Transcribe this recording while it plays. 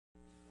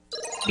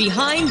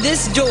Behind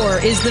this door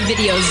is the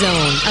Video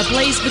Zone, a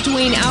place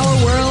between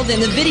our world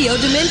and the video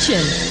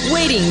dimension.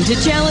 Waiting to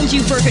challenge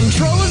you for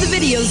control of the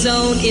Video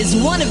Zone is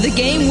one of the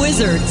game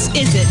wizards.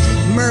 Is it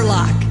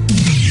Murloc,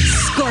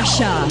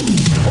 Scorsha,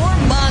 or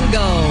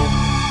Mongo?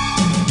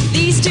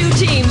 These two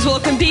teams will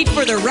compete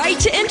for the right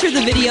to enter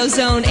the Video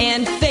Zone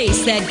and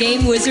face that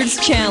Game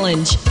Wizards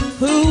challenge.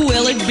 Who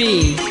will it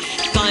be?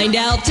 Find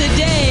out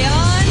today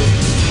on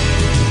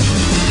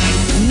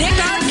Nickelodeon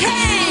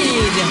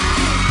Arcade!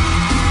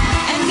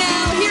 And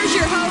now, here's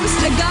your host,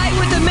 a guy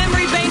with a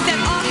memory bank that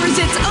offers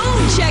its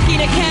own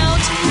checking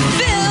account,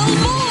 Phil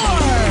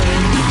Moore!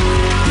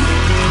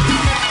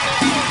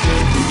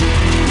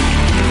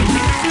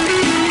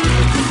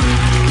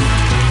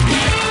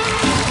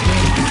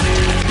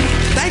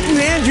 Thank you,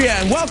 Andrea,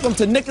 and welcome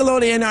to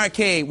Nickelodeon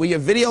Arcade, where your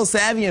video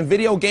savvy and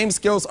video game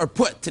skills are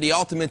put to the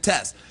ultimate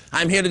test.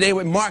 I'm here today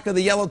with Mark of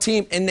the yellow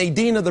team and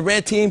Nadine of the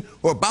red team,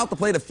 who are about to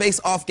play the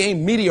face-off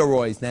game,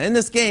 Meteoroids. Now, in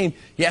this game,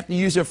 you have to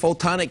use your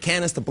photonic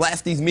cannons to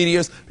blast these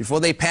meteors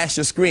before they pass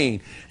your screen.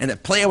 And the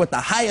player with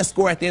the highest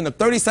score at the end of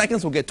 30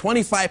 seconds will get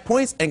 25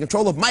 points and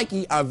control of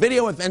Mikey, our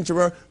video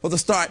adventurer, for the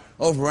start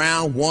of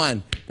round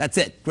 1. That's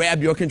it.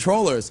 Grab your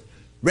controllers.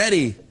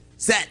 Ready,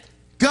 set,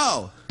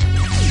 go!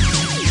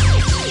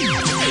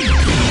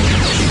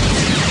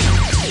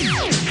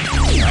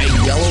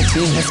 Yellow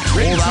team has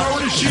pulled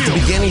out at the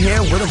beginning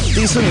here with a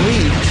decent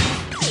lead.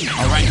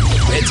 All right,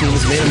 red team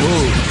has made a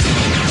move.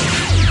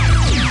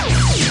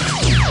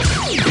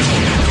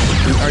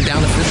 We are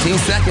down to 15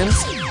 seconds.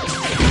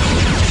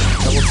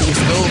 Yellow team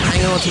still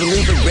hanging on to the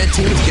lead, but red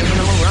team is giving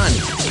them a run.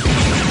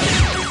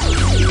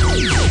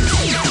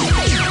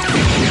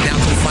 We're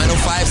down to the final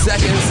 5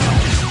 seconds.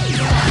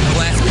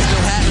 Blast is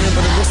still happening,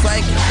 but it looks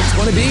like it's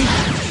going to be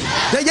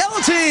the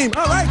yellow team.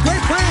 All right,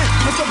 great plan.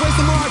 Let's go play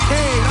some more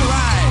arcade. All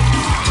right.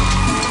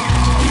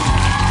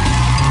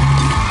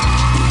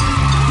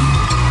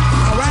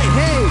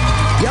 Hey,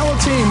 yellow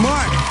team,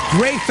 Mark,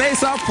 great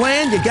face-off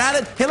plan. You got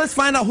it. Hey, let's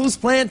find out who's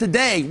playing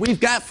today. We've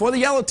got, for the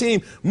yellow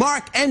team,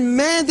 Mark and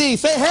Mandy.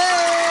 Say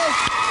hey!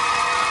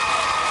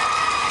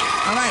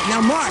 All right,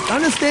 now, Mark,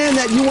 understand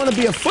that you want to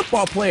be a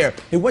football player.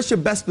 Hey, what's your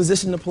best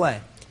position to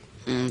play?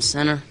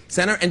 Center.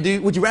 Center? And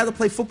would you rather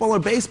play football or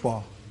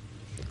baseball?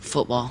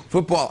 Football.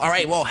 Football. All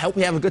right, well, hope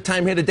we have a good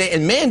time here today.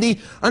 And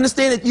Mandy,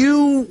 understand that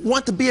you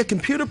want to be a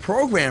computer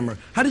programmer.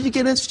 How did you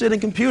get interested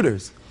in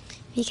computers?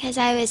 Because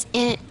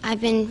I've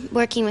been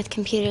working with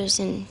computers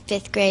in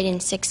 5th grade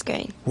and 6th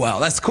grade. Wow,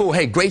 that's cool.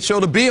 Hey, great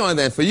show to be on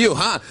then for you,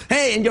 huh?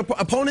 Hey, and your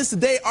opponents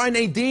today are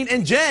Nadine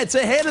and Jed.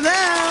 Say hey to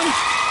them.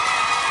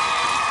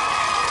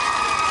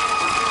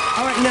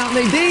 All right, now,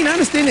 Nadine, I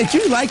understand that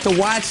you like to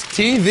watch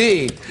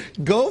TV.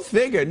 Go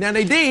figure. Now,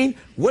 Nadine,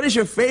 what is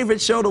your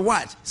favorite show to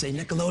watch? Say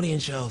Nickelodeon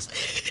shows.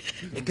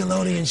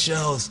 Nickelodeon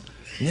shows.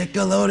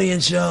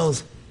 Nickelodeon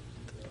shows.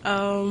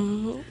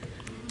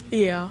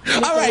 Yeah.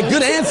 All right,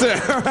 good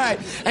answer. All right.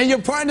 And your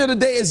partner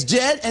today is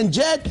Jed. And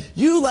Jed,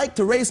 you like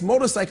to race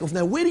motorcycles.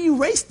 Now, where do you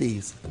race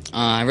these?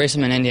 I race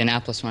them in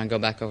Indianapolis when I go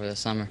back over the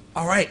summer.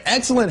 All right,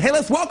 excellent. Hey,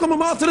 let's welcome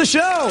them all to the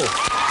show.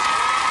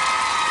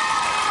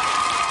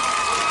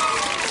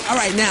 All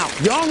right, now,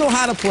 y'all know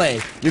how to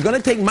play. You're going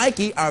to take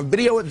Mikey, our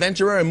video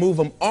adventurer, and move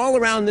him all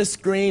around this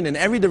screen in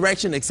every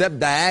direction except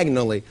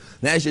diagonally.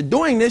 Now, as you're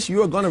doing this,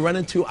 you are going to run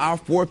into our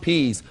 4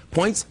 Ps: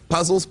 points,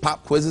 puzzles,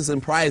 pop quizzes,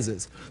 and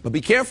prizes. But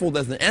be careful,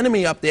 there's an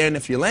enemy up there, and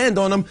if you land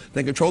on them,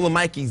 then controller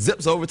Mikey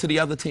zips over to the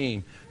other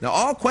team. Now,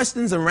 all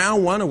questions in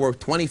round 1 are worth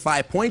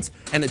 25 points,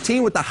 and the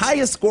team with the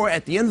highest score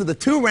at the end of the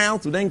 2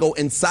 rounds will then go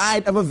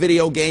inside of a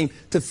video game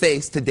to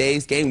face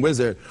today's game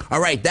wizard.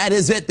 All right, that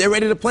is it. They're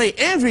ready to play.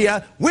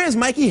 Andrea, where's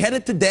Mikey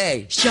headed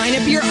today? Shine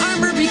up your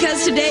armor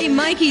because today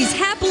Mikey's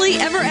happily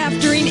ever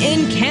aftering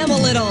in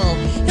Camelittle.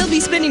 He'll be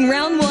spending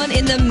round 1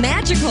 in the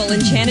magical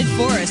Enchanted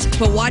Forest.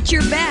 But watch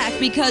your back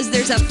because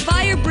there's a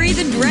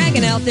fire-breathing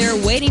dragon out there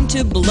waiting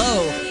to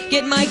blow.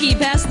 Get Mikey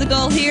past the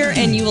goal here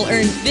and you will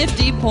earn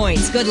 50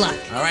 points. Good luck.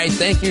 All right,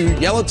 thank you.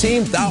 Yellow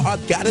team, thou art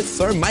got it,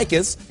 Sir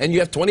Micus, and you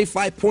have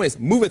 25 points.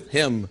 Moveth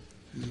him.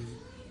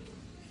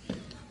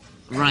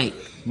 Right.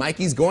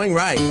 Mikey's going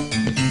right.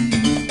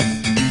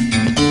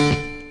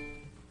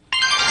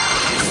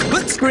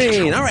 Split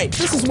screen. All right,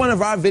 this is one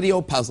of our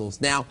video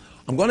puzzles. Now,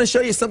 I'm going to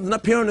show you something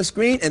up here on the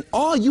screen, and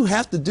all you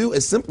have to do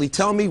is simply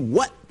tell me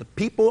what the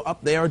people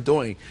up there are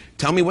doing.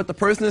 Tell me what the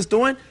person is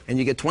doing, and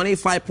you get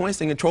 25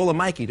 points in control of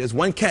Mikey. There's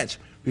one catch.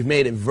 We've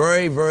made it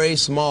very, very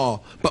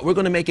small, but we're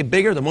going to make it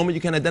bigger. The moment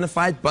you can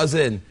identify it, buzz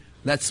in.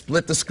 Let's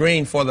split the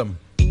screen for them.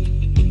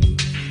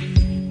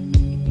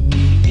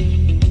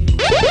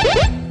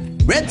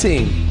 Red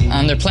team.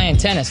 They're playing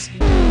tennis.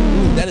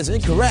 Ooh, that is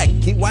incorrect.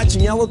 Keep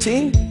watching, yellow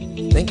team.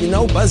 Think you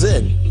know, buzz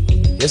in.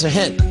 Here's a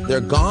hint.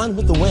 They're gone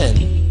with the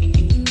wind.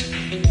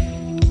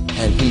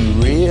 And he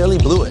really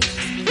blew it.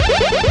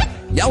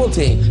 Yellow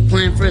team.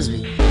 Playing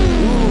frisbee.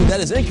 Ooh, that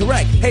is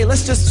incorrect. Hey,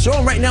 let's just show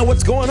them right now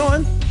what's going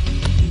on.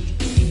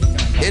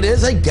 It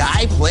is a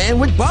guy playing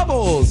with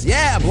bubbles.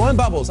 Yeah, blowing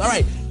bubbles. All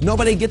right,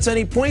 nobody gets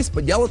any points,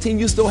 but yellow team,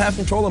 you still have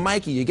control of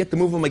Mikey. You get to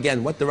move him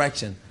again. What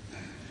direction?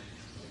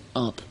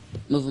 Up.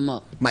 Move him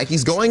up.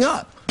 Mikey's going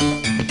up.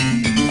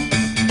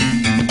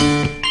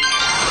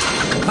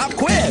 Pop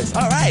quiz.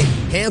 All right.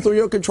 Hands on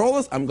your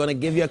controllers. I'm going to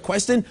give you a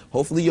question.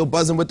 Hopefully you'll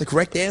buzz in with the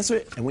correct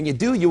answer. And when you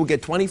do, you will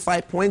get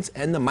 25 points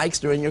and the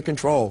mics are in your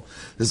control.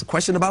 There's a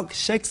question about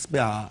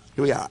Shakespeare.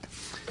 Here we are.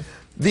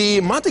 The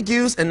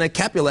Montagues and the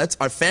Capulets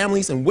are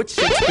families in which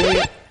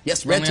Shakespearean...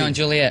 Yes, Red Romeo team. and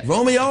Juliet.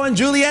 Romeo and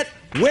Juliet.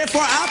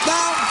 Wherefore art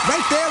thou?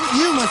 Right there with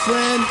you, my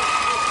friend.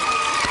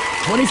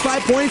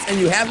 25 points, and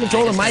you have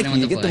control of Mikey.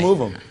 You get to move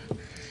him.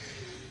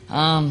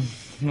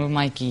 Move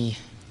Mikey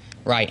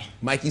right.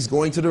 Mikey's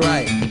going to the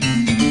right.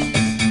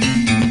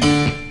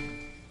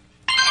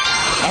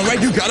 All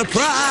right, you got a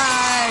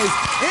prize.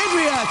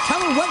 Andrea, tell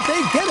them what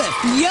they get it.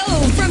 Yo,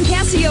 from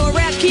Casio, a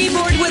rap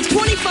keyboard with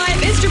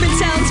 25 instrument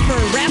sounds for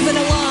rapping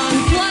along,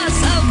 plus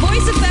a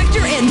voice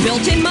effector and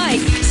built-in mic.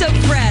 So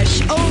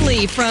fresh,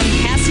 only from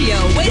Casio.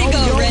 Way to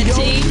go, Red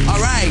Team. All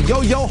right,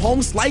 yo,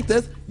 home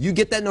slighteth. You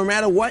get that no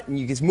matter what, and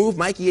you just move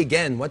Mikey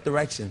again. What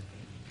direction?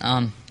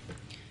 To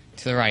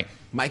the right.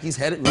 Mikey's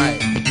headed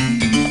right.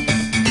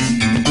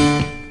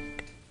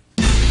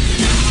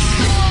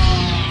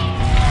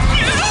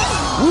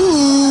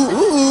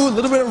 Ooh, a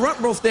little bit of rump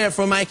roast there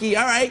for Mikey.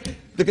 All right,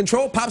 the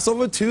control pops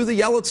over to the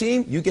yellow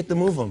team. You get to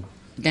move him.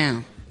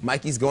 Down.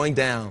 Mikey's going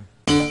down.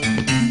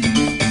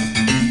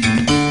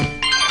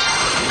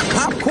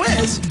 Pop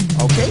quiz.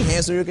 Okay,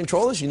 hands on your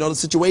controllers. You know the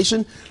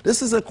situation.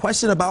 This is a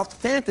question about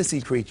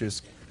fantasy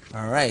creatures.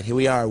 All right, here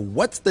we are.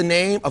 What's the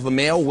name of a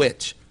male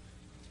witch?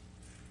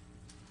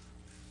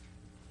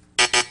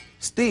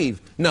 Steve.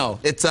 No,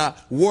 it's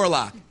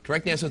warlock.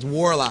 Correct answer is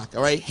warlock.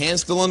 All right,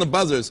 hands still on the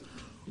buzzers.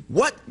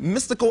 What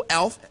mystical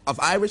elf of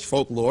Irish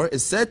folklore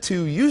is said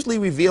to usually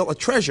reveal a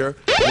treasure?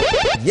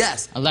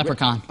 Yes. A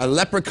leprechaun. A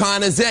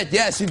leprechaun is it.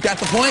 Yes, you've got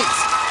the points.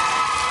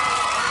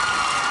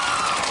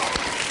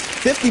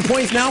 50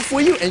 points now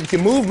for you, and you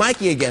can move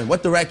Mikey again.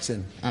 What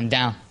direction? I'm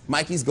down.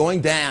 Mikey's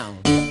going down.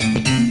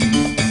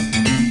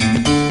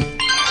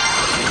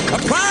 A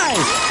prize!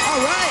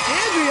 All right,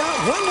 Andrea,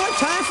 one more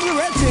time for the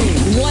red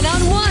team.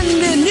 One-on-one,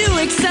 the new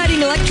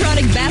exciting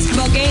electronic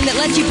basketball game that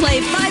lets you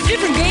play 5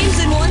 different games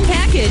in one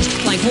package,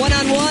 like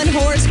one-on-one,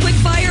 horse,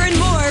 quickfire, and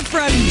more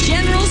from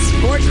General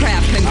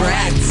Sportcraft.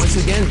 Congrats. Right, once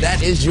again,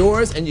 that is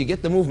yours, and you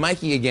get to move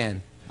Mikey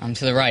again. I'm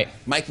to the right.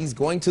 Mikey's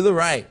going to the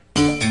right.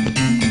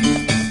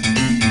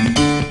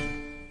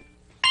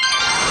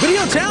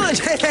 Video challenge.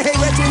 Hey,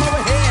 red team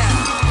over here.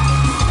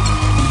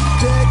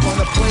 They're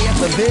gonna play at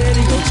the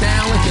video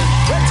challenge.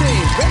 Red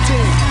team.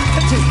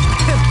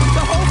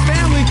 The whole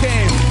family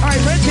came. All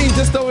right, red team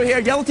just over here.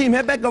 Yellow team,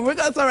 head back over.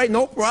 That's all right,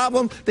 no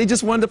problem. They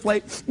just wanted to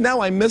play.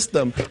 Now I missed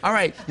them. All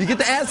right, you get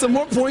to add some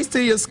more points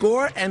to your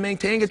score and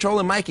maintain control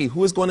of Mikey.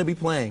 Who is going to be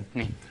playing?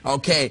 Me.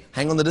 Okay,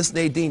 hang on to this,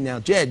 Nadine. Now,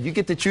 Jed, you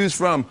get to choose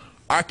from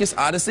Arcus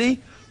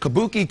Odyssey,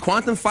 Kabuki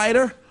Quantum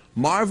Fighter,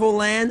 Marvel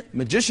Land,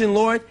 Magician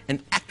Lord,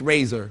 and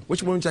ActRaiser.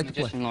 Which one would you like to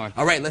play? Magician Lord.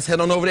 All right, let's head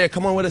on over there.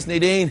 Come on with us,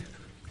 Nadine.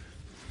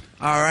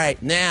 All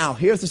right, now,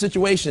 here's the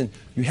situation.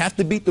 You have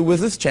to beat the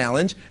Wizards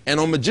Challenge, and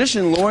on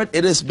Magician Lord,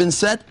 it has been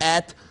set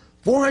at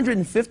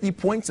 450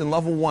 points in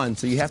level 1,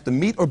 so you have to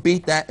meet or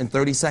beat that in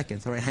 30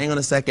 seconds. All right, hang on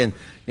a second.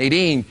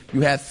 Nadine, you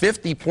have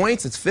 50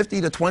 points. It's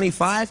 50 to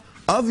 25.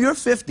 Of your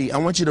 50, I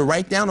want you to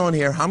write down on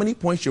here how many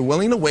points you're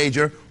willing to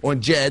wager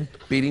on Jed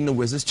beating the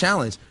Wizards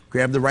Challenge.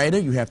 Grab the writer.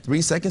 You have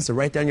 3 seconds to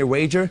write down your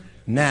wager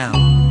now.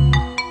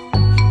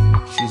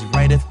 She's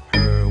writeth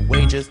her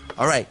wagers.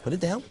 All right, put it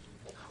down.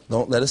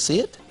 Don't let us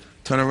see it.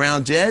 Turn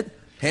around, Jed.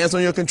 Hands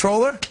on your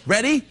controller.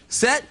 Ready,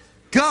 set,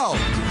 go.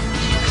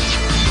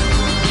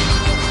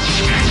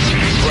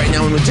 Right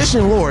now, in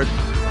Magician Lord,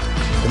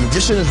 the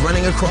magician is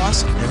running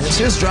across, and it's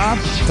his job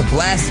to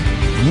blast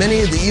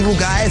many of the evil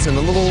guys and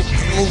the little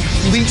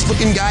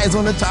leech-looking guys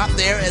on the top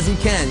there as he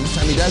can. Each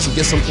time he does, he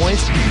gets some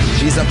points.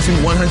 He's up to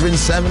 170.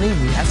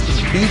 He has to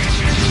beat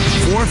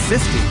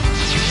 450.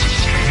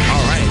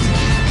 All right.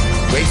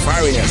 Great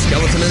fire there.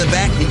 Skeleton in the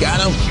back. He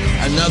got him.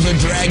 Another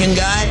dragon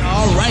guy.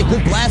 All right.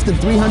 Good blast at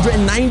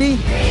 390.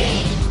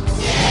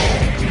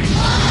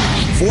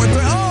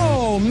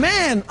 Oh,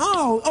 man.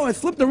 Oh, it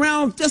flipped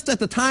around just as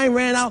the time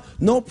ran out.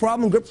 No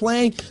problem. Good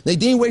playing.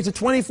 Nadine waits at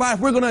 25.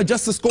 We're going to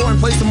adjust the score and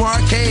play some more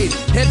arcade.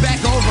 Head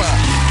back over.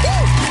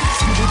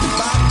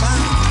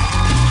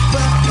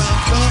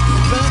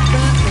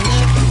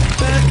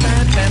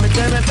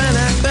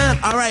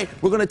 All right,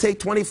 we're going to take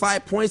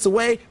 25 points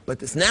away,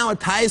 but it's now a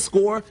tie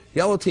score.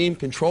 Yellow team,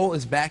 control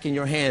is back in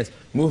your hands.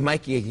 Move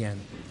Mikey again.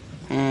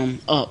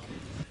 Up.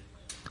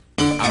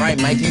 All right,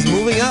 Mikey's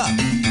moving up.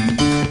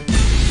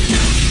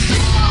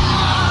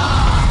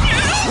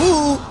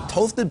 Ooh,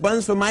 toasted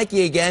buns for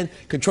Mikey again.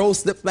 Control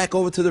slips back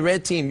over to the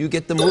red team. You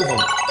get to move him.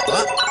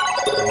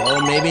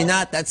 Oh, maybe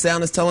not. That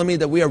sound is telling me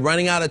that we are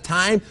running out of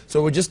time,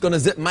 so we're just going to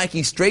zip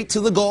Mikey straight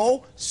to the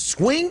goal,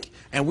 swing,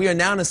 and we are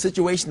now in a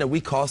situation that we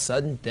call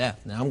sudden death.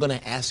 Now, I'm going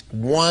to ask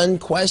one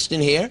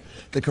question here.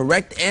 The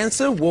correct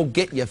answer will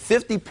get you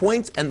 50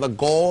 points and the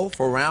goal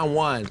for round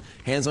 1.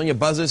 Hands on your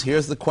buzzers.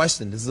 Here's the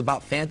question. This is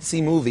about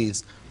fantasy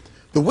movies.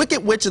 The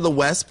Wicked Witch of the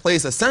West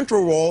plays a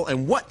central role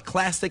in what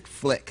classic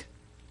flick?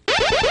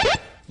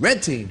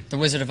 Red team. The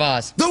Wizard of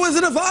Oz. The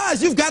Wizard of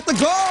Oz. You've got the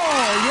goal.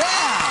 Yeah.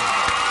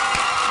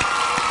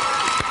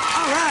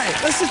 All right.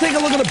 Let's just take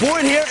a look at the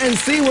board here and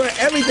see where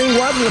everything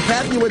was in the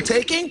path you were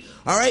taking.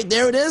 All right,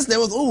 there it is. There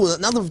was,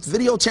 another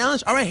video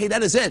challenge. All right, hey,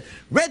 that is it.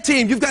 Red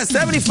team, you've got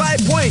 75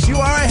 points. You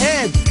are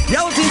ahead.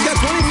 Yellow team's got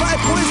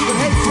 25 points, but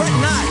hey, fret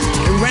not.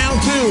 In round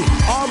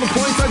 2, all the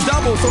points are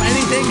double, so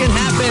anything can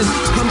happen.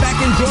 Come back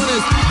and join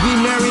us, ye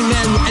merry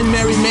men and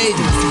merry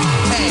maidens.